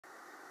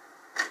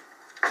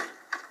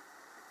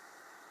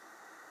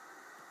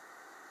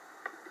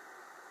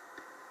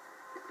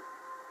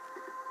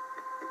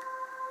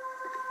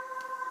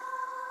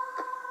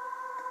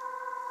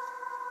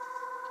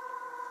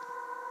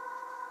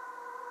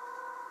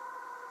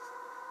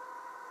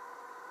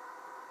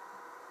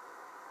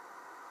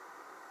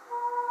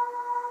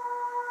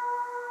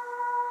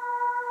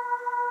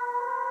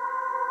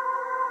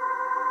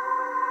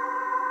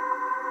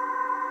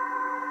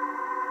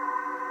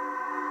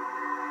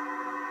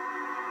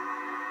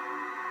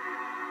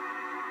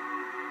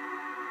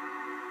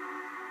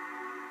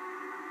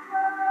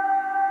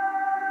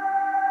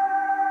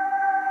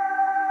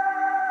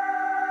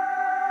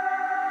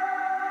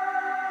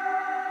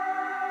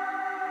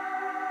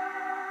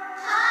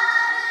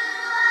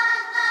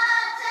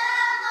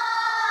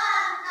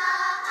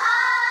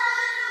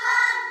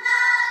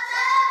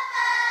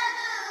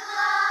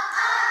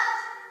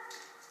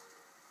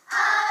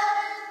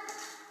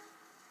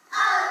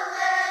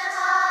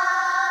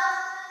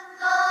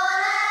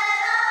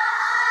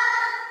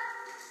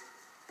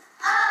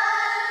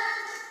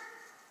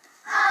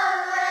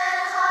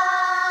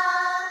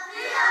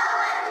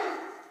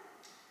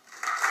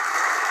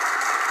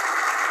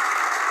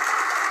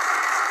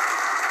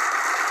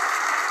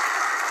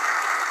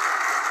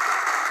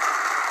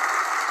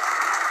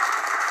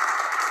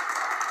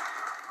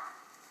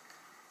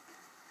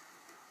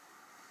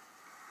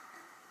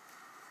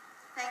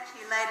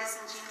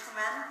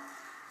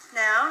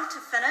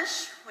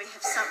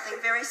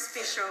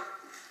special.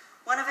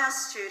 One of our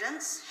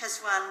students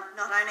has won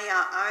not only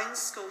our own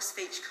school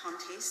speech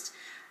contest,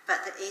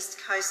 but the East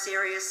Coast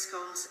area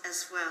schools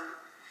as well.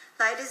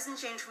 Ladies and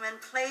gentlemen,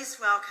 please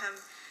welcome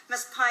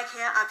Miss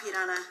Paikea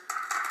Apirana.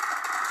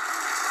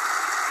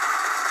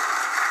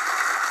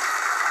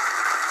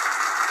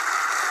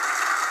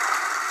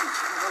 Did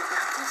you know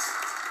about this?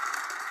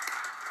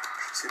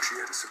 She said she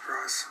had a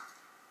surprise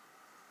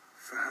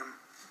for him.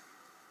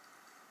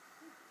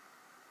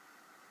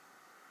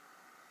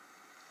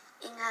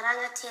 I ngā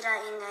rangatira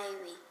I ngā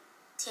iwi,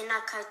 tēnā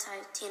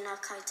koutou, tēnā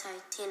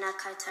koutou, tēnā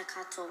koutou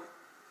katoa.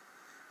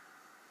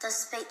 This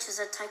speech is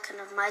a token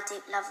of my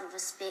deep love and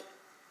respect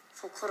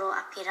for Koro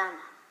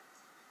Apirana,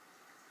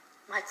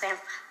 my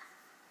grandfather.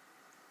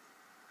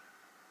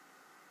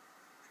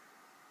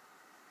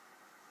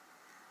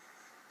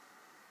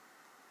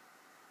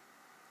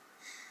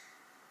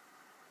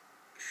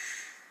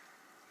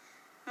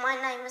 My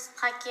name is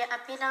Paikea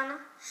Apirana.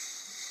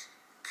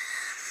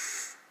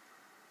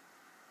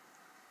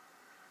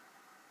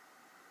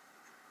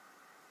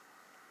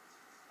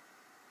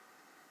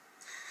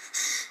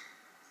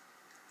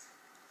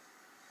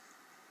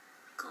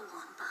 Go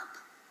on, bub.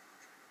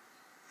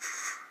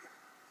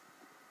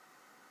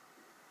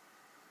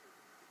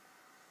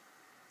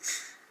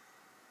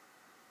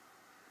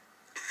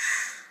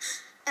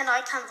 And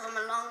I come from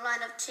a long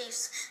line of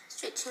chiefs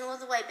stretching all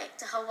the way back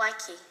to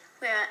Hawaii,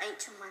 where our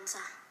ancient ones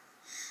are.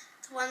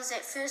 The ones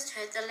that first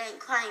heard the land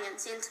crying and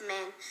sent a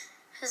man.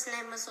 His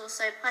name was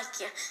also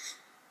Paikea.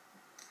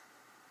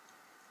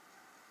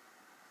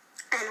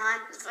 And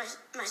I'm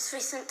the most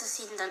recent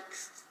descendant.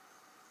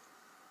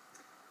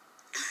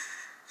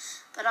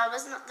 But I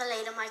was not the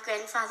leader my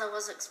grandfather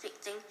was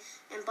expecting,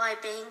 and by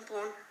being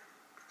born,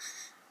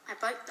 I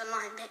broke the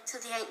line back to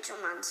the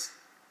ancient ones.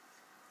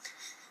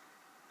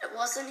 It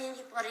wasn't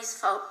anybody's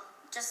fault,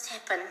 it just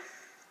happened.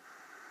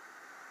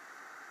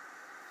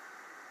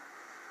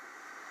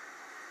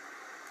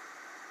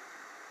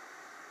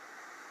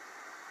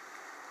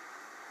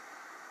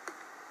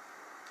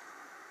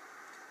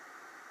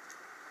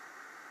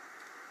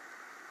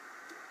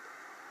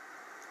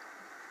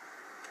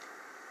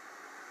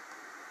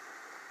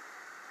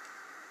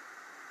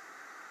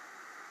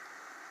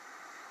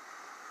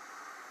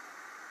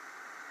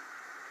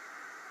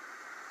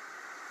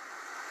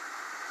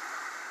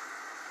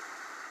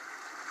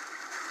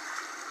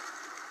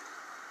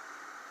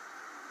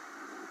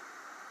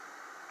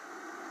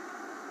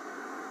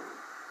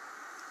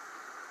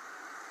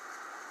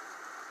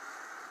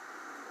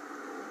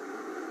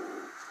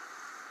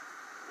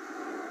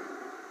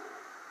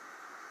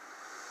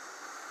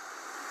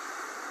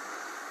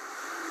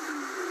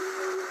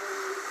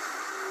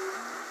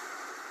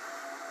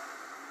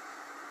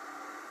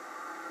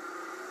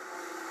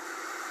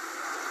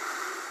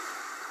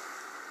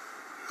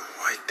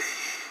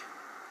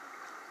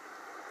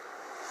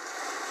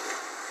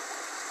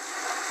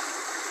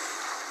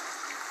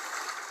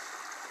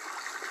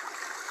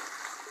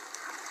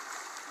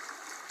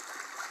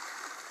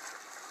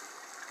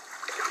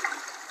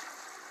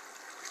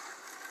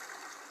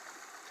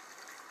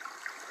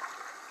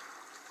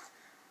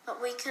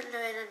 But we can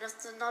learn, and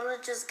if the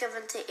knowledge is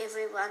given to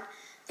everyone,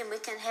 then we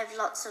can have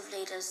lots of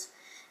leaders,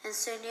 and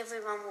soon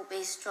everyone will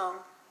be strong,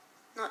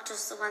 not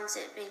just the ones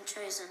that have been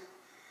chosen.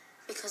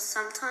 Because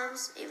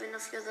sometimes, even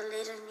if you're the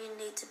leader and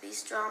you need to be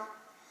strong,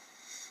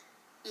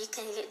 you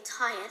can get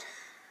tired.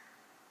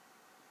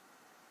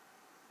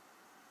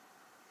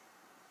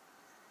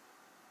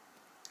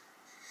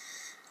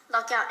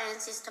 Like our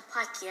ancestor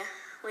Paikea,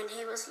 when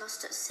he was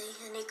lost at sea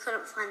and he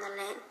couldn't find the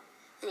land,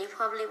 and he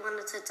probably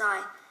wanted to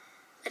die,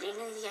 but he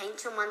knew the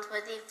ancient ones were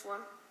there for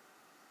him.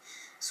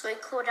 So he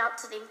called out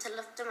to them to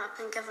lift him up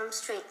and give him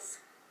strength.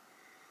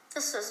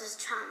 This was his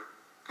chant.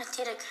 I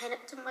dedicate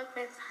it to my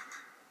grandfather.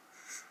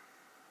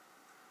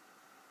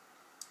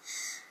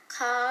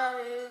 Ka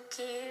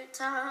uki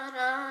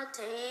tara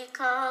te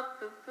ka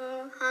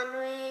pupu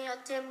hanui a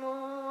te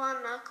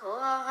moana ko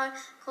ahau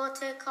ko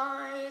te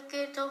kai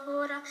ke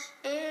tohora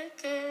e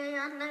ke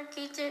ana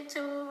ki te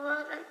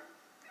tuara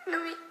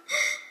nui.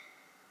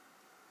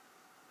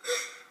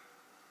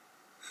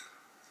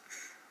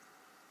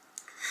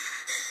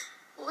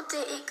 O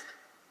te ika.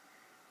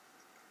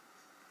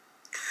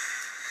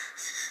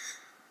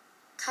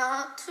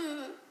 Ka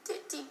tū te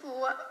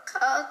tipua,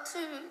 ka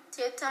tū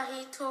te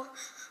tahito,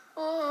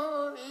 o